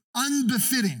is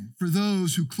unbefitting for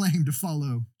those who claim to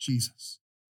follow Jesus.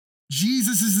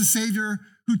 Jesus is the Savior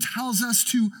who tells us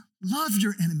to love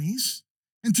your enemies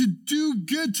and to do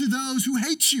good to those who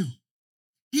hate you.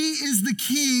 He is the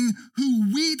King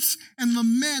who weeps and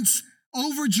laments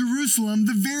over Jerusalem,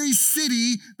 the very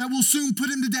city that will soon put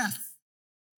him to death.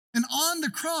 And on the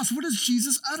cross, what does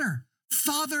Jesus utter?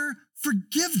 Father,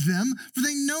 forgive them, for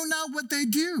they know not what they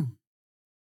do.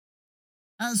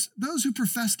 As those who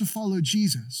profess to follow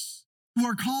Jesus, who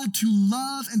are called to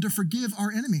love and to forgive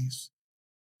our enemies,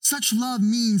 such love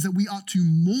means that we ought to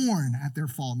mourn at their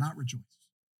fall, not rejoice.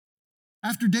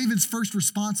 After David's first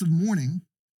response of mourning,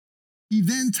 he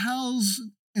then tells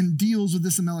and deals with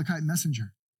this Amalekite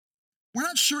messenger. We're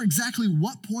not sure exactly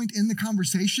what point in the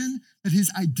conversation that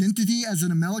his identity as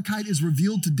an Amalekite is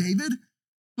revealed to David,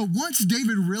 but once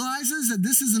David realizes that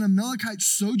this is an Amalekite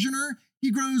sojourner, he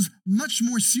grows much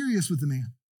more serious with the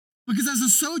man. Because as a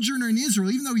sojourner in Israel,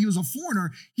 even though he was a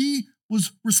foreigner, he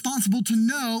was responsible to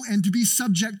know and to be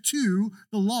subject to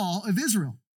the law of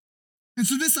Israel. And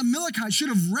so this Amalekite should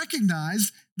have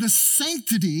recognized the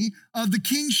sanctity of the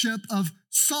kingship of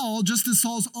Saul, just as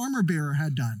Saul's armor bearer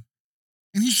had done.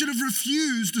 And he should have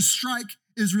refused to strike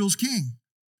Israel's king.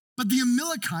 But the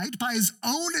Amalekite, by his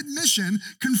own admission,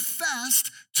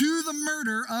 confessed to the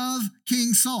murder of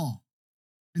King Saul.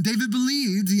 And David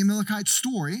believed the Amalekite's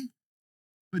story,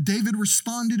 but David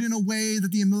responded in a way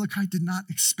that the Amalekite did not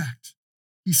expect.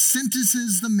 He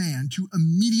sentences the man to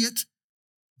immediate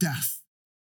death,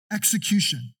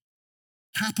 execution,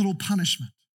 capital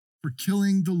punishment for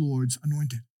killing the Lord's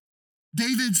anointed.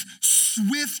 David's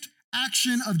swift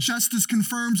action of justice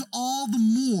confirms all the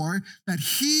more that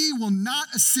he will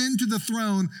not ascend to the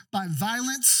throne by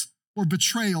violence or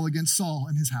betrayal against Saul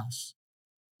and his house.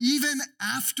 Even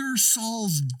after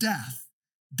Saul's death,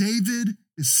 David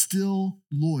is still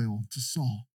loyal to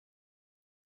Saul.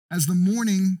 As the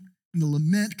mourning and the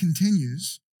lament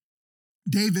continues,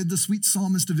 David, the sweet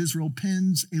psalmist of Israel,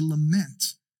 pens a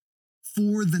lament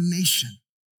for the nation.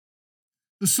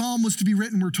 The psalm was to be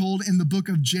written, we're told, in the book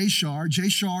of Jashar.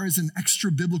 Jashar is an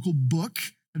extra-biblical book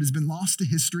that has been lost to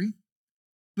history.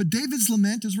 But David's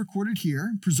lament is recorded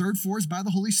here, preserved for us by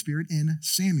the Holy Spirit in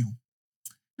Samuel.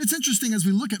 It's interesting as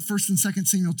we look at 1st and 2nd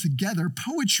Samuel together,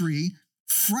 poetry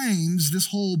frames this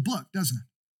whole book, doesn't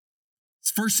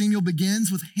it? 1 Samuel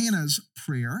begins with Hannah's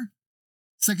prayer.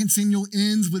 2 Samuel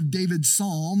ends with David's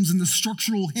psalms, and the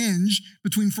structural hinge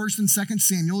between 1st and 2nd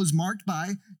Samuel is marked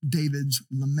by David's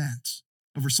lament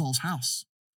over Saul's house.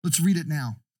 Let's read it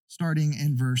now, starting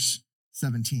in verse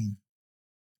 17.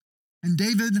 And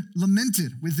David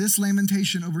lamented with this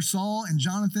lamentation over Saul and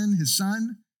Jonathan, his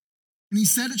son, and he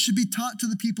said it should be taught to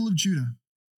the people of Judah.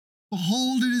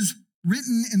 Behold, it is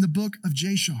written in the book of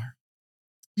Jashar.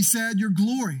 He said, your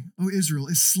glory, O Israel,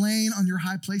 is slain on your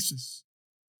high places.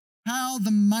 How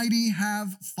the mighty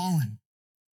have fallen.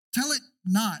 Tell it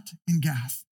not in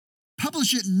Gath.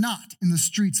 Publish it not in the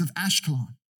streets of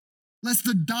Ashkelon, lest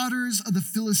the daughters of the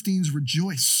Philistines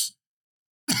rejoice,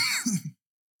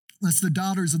 lest the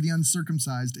daughters of the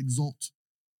uncircumcised exult.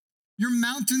 Your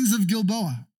mountains of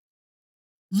Gilboa,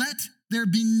 let there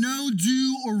be no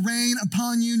dew or rain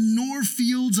upon you, nor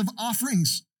fields of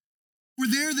offerings. For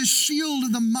there the shield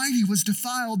of the mighty was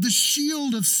defiled, the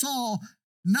shield of Saul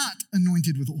not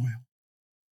anointed with oil.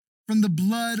 From the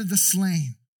blood of the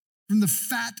slain, from the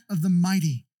fat of the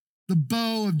mighty, the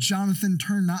bow of Jonathan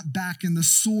turned not back, and the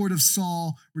sword of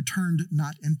Saul returned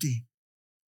not empty.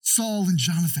 Saul and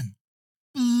Jonathan,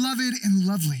 beloved and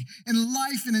lovely, in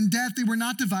life and in death they were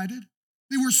not divided.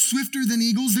 They were swifter than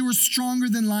eagles, they were stronger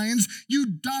than lions. You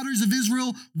daughters of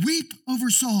Israel, weep over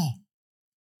Saul,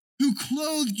 who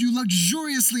clothed you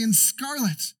luxuriously in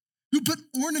scarlet, who put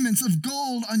ornaments of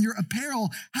gold on your apparel.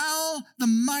 How the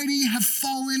mighty have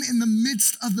fallen in the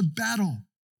midst of the battle.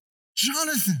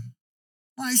 Jonathan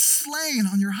lies slain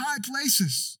on your high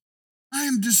places. I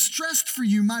am distressed for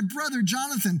you, my brother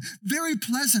Jonathan. Very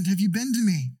pleasant have you been to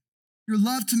me. Your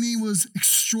love to me was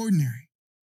extraordinary,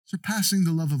 surpassing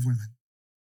the love of women.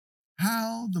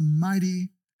 How the mighty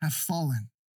have fallen,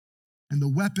 and the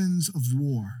weapons of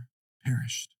war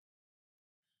perished.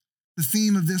 The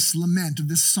theme of this lament, of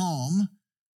this psalm,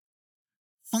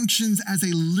 functions as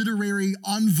a literary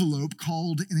envelope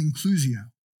called an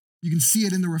inclusio. You can see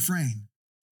it in the refrain.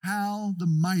 How the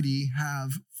mighty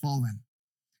have fallen.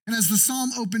 And as the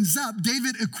psalm opens up,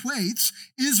 David equates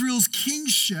Israel's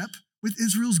kingship with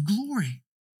Israel's glory.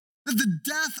 That the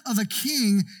death of a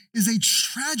king is a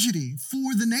tragedy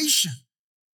for the nation.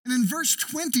 And in verse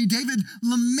 20, David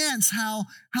laments how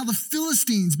the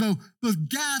Philistines, both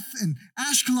Gath and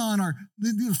Ashkelon are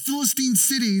the Philistine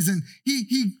cities, and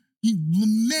he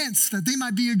laments that they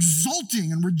might be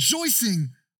exulting and rejoicing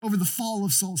over the fall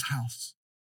of Saul's house.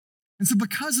 And so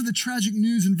because of the tragic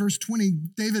news in verse 20,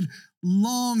 David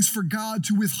longs for God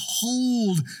to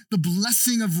withhold the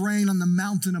blessing of rain on the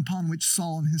mountain upon which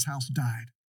Saul and his house died.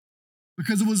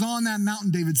 Because it was on that mountain,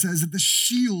 David says, that the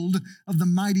shield of the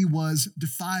mighty was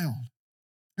defiled.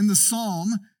 In the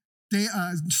psalm,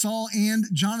 Saul and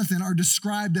Jonathan are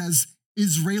described as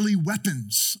Israeli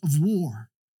weapons of war.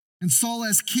 And Saul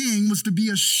as king was to be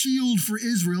a shield for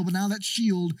Israel, but now that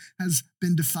shield has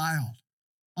been defiled.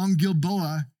 On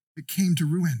Gilboa, it came to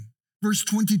ruin. Verse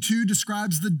 22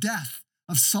 describes the death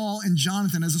of Saul and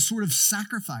Jonathan as a sort of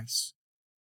sacrifice.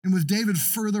 And with David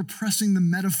further pressing the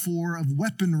metaphor of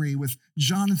weaponry with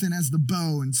Jonathan as the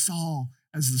bow and Saul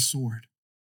as the sword.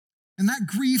 And that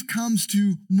grief comes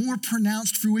to more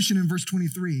pronounced fruition in verse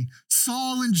 23.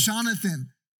 Saul and Jonathan,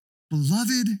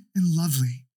 beloved and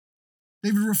lovely.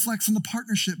 David reflects on the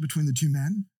partnership between the two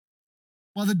men.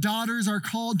 While the daughters are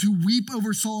called to weep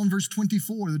over Saul in verse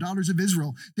 24, the daughters of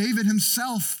Israel, David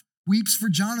himself weeps for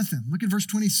Jonathan. Look at verse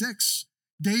 26.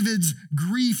 David's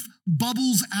grief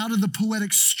bubbles out of the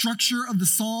poetic structure of the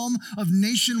psalm of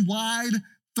nationwide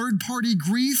third-party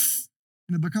grief,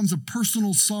 and it becomes a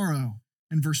personal sorrow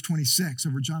in verse 26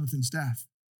 over Jonathan's death.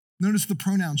 Notice the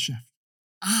pronoun shift.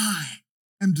 I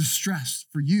am distressed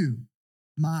for you,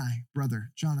 my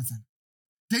brother Jonathan.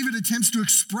 David attempts to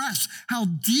express how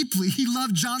deeply he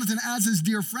loved Jonathan as his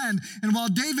dear friend. And while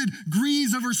David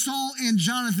grieves over Saul and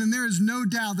Jonathan, there is no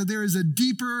doubt that there is a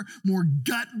deeper, more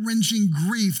gut-wrenching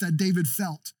grief that David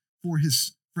felt for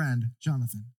his friend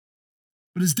Jonathan.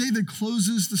 But as David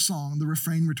closes the song, the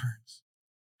refrain returns.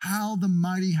 How the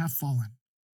mighty have fallen,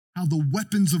 how the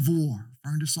weapons of war,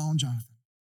 referring to Saul and Jonathan,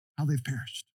 how they've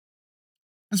perished.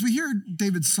 As we hear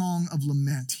David's song of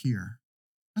lament here,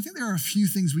 I think there are a few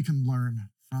things we can learn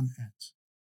from it.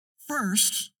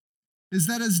 First is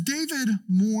that as David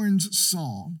mourns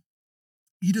Saul,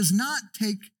 he does not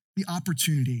take the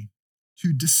opportunity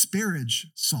to disparage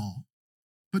Saul,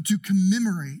 but to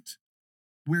commemorate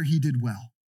where he did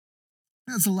well.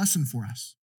 That's a lesson for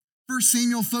us. First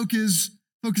Samuel focuses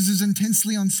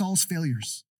intensely on Saul's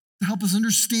failures to help us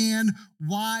understand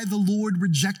why the Lord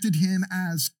rejected him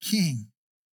as king.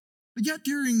 But yet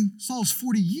during Saul's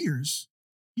 40 years,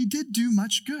 he did do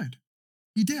much good.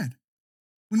 He did.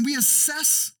 When we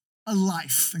assess a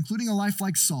life, including a life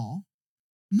like Saul,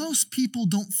 most people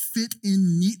don't fit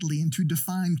in neatly into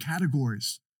defined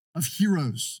categories of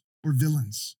heroes or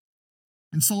villains.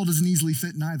 And Saul doesn't easily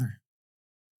fit in either.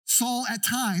 Saul at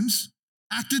times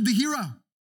acted the hero,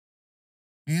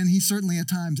 and he certainly at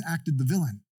times acted the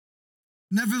villain.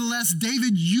 Nevertheless,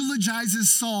 David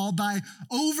eulogizes Saul by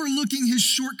overlooking his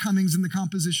shortcomings in the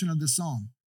composition of this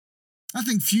psalm. I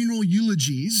think funeral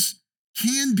eulogies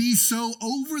can be so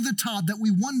over the top that we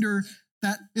wonder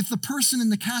that if the person in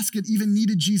the casket even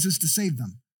needed Jesus to save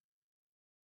them.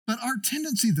 But our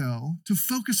tendency, though, to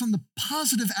focus on the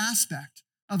positive aspect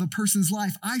of a person's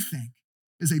life, I think,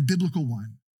 is a biblical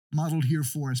one, modeled here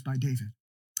for us by David.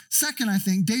 Second, I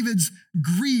think David's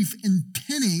grief and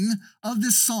penning of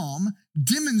this psalm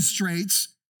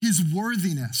demonstrates his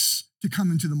worthiness to come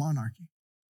into the monarchy.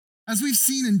 As we've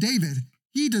seen in David,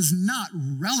 he does not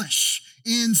relish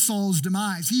in Saul's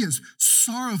demise. He is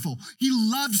sorrowful. He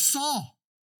loved Saul.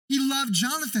 He loved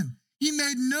Jonathan. He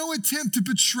made no attempt to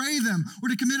betray them or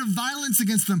to commit a violence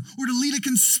against them or to lead a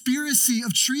conspiracy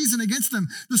of treason against them.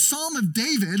 The Psalm of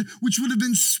David, which would have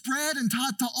been spread and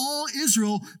taught to all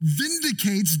Israel,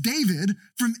 vindicates David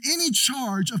from any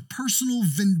charge of personal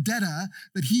vendetta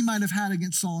that he might have had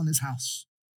against Saul and his house.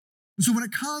 And so when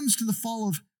it comes to the fall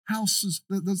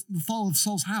of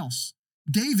Saul's house,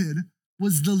 David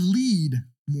was the lead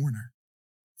mourner,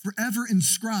 forever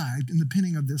inscribed in the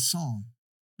penning of this psalm.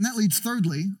 And that leads third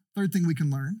thing we can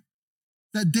learn,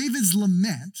 that David's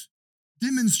lament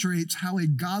demonstrates how a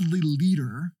godly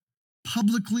leader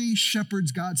publicly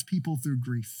shepherds God's people through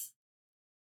grief.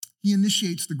 He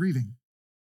initiates the grieving.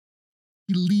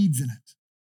 He leads in it.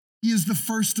 He is the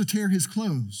first to tear his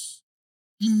clothes.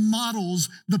 He models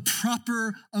the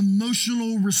proper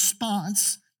emotional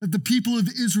response that the people of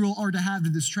Israel are to have to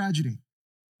this tragedy.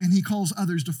 And he calls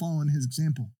others to follow in his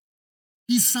example.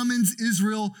 He summons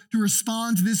Israel to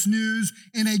respond to this news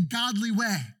in a godly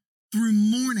way, through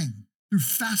mourning, through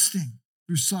fasting,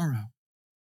 through sorrow.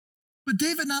 But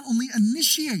David not only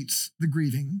initiates the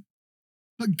grieving,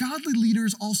 but godly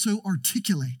leaders also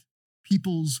articulate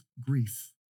people's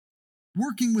grief.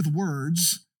 Working with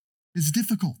words is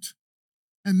difficult,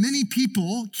 and many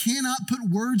people cannot put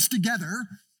words together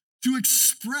to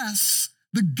express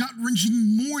the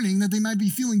gut-wrenching mourning that they might be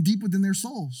feeling deep within their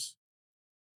souls.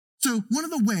 So one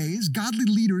of the ways godly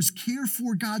leaders care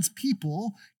for God's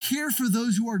people, care for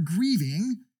those who are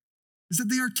grieving, is that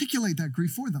they articulate that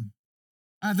grief for them,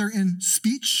 either in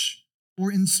speech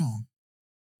or in song.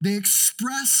 They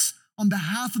express on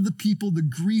behalf of the people the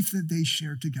grief that they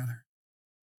share together.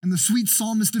 And the sweet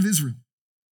psalmist of Israel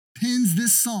pens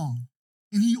this song,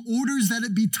 and he orders that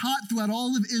it be taught throughout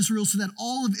all of Israel so that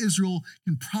all of Israel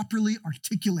can properly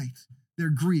articulate their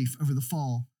grief over the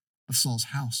fall of Saul's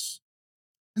house.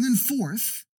 And then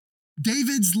fourth,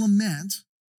 David's lament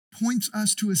points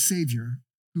us to a Savior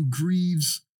who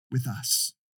grieves with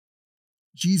us.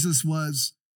 Jesus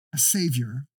was a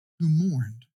Savior who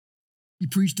mourned. He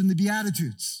preached in the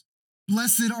Beatitudes,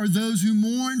 "Blessed are those who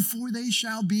mourn, for they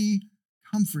shall be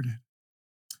comforted."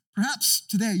 Perhaps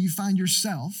today you find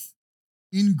yourself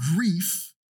in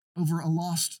grief over a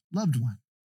lost loved one.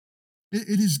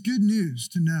 It is good news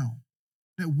to know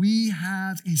that we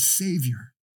have a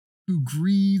Savior who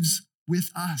grieves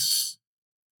with us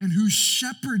and who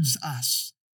shepherds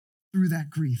us through that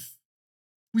grief.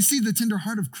 We see the tender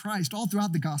heart of Christ all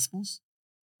throughout the Gospels,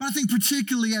 but I think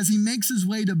particularly as he makes his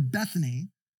way to Bethany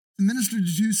to minister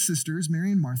to two sisters,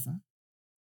 Mary and Martha.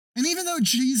 And even though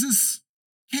Jesus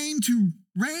came to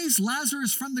raise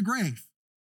Lazarus from the grave,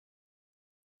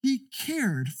 he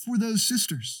cared for those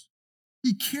sisters.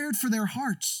 He cared for their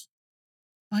hearts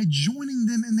by joining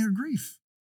them in their grief.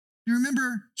 You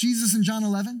remember Jesus in John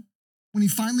 11? When he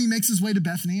finally makes his way to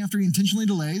Bethany after he intentionally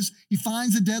delays, he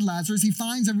finds a dead Lazarus, he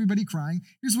finds everybody crying.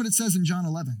 Here's what it says in John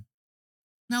 11.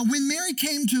 "Now, when Mary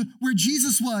came to where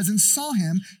Jesus was and saw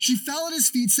him, she fell at his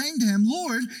feet, saying to him,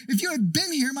 'Lord, if you had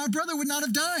been here, my brother would not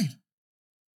have died.'"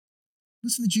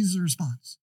 Listen to Jesus'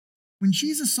 response. When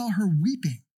Jesus saw her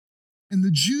weeping, and the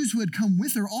Jews who had come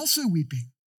with her also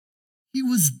weeping, he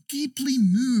was deeply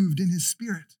moved in his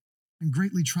spirit and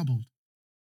greatly troubled.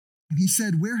 And he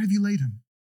said, "Where have you laid him?"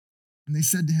 And they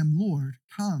said to him, "Lord,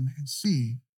 come and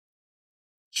see."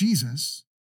 Jesus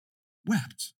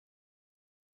wept.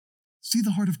 See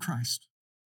the heart of Christ.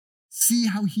 See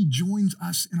how he joins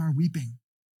us in our weeping.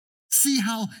 See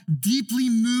how deeply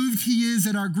moved he is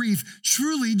at our grief.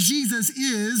 Truly, Jesus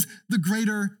is the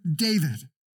greater David.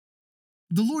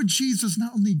 The Lord Jesus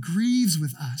not only grieves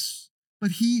with us,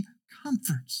 but he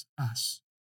comforts us.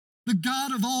 The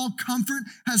God of all comfort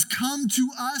has come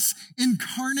to us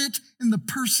incarnate in the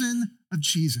person of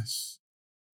Jesus.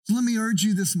 So let me urge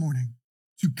you this morning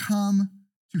to come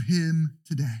to him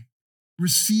today.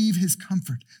 Receive his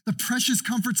comfort. The precious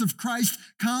comforts of Christ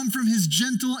come from his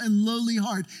gentle and lowly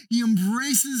heart. He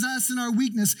embraces us in our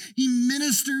weakness. He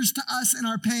ministers to us in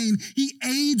our pain. He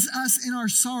aids us in our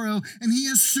sorrow, and he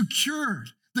has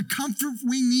secured the comfort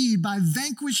we need by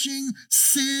vanquishing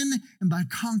sin and by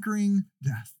conquering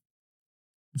death.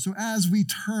 And so as we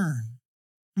turn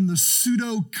from the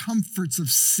pseudo comforts of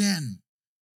sin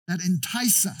that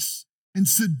entice us and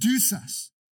seduce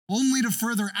us, only to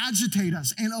further agitate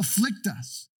us and afflict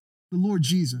us, the Lord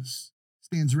Jesus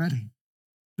stands ready,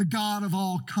 the God of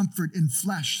all comfort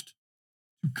enfleshed,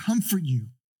 to comfort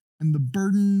you in the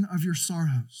burden of your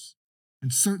sorrows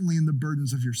and certainly in the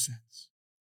burdens of your sins.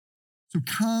 So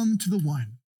come to the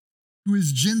one who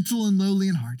is gentle and lowly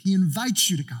in heart. He invites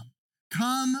you to come.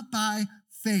 Come by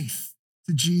faith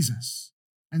to Jesus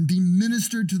and be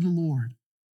ministered to the Lord,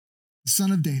 the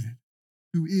Son of David,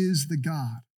 who is the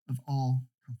God of all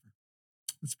comfort.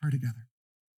 Let's pray together.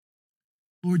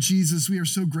 Lord Jesus, we are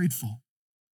so grateful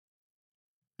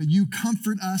that you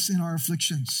comfort us in our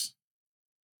afflictions.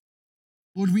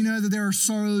 Lord, we know that there are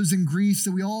sorrows and griefs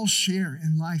that we all share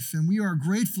in life, and we are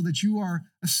grateful that you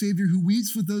are a Savior who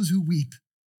weeps with those who weep.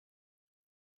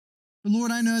 But Lord,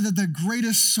 I know that the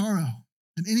greatest sorrow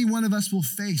that any one of us will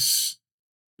face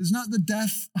is not the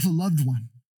death of a loved one,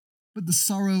 but the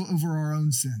sorrow over our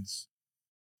own sins.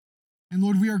 And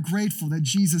Lord, we are grateful that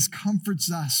Jesus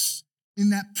comforts us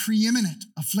in that preeminent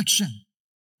affliction,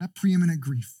 that preeminent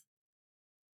grief.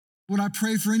 Lord, I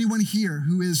pray for anyone here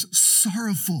who is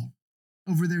sorrowful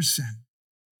over their sin,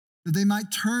 that they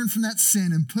might turn from that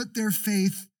sin and put their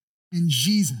faith in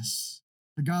Jesus,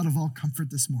 the God of all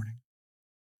comfort this morning.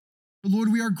 But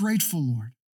Lord, we are grateful,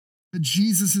 Lord, that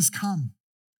Jesus has come,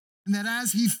 and that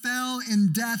as he fell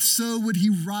in death, so would he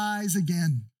rise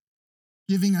again,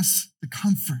 giving us the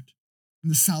comfort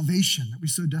and the salvation that we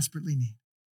so desperately need.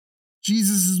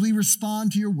 Jesus, as we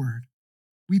respond to your word,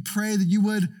 we pray that you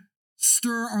would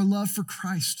stir our love for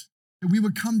Christ, that we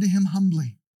would come to him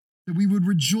humbly, that we would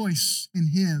rejoice in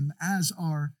him as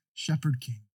our shepherd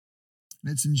king.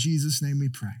 And it's in Jesus' name we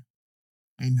pray.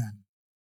 Amen.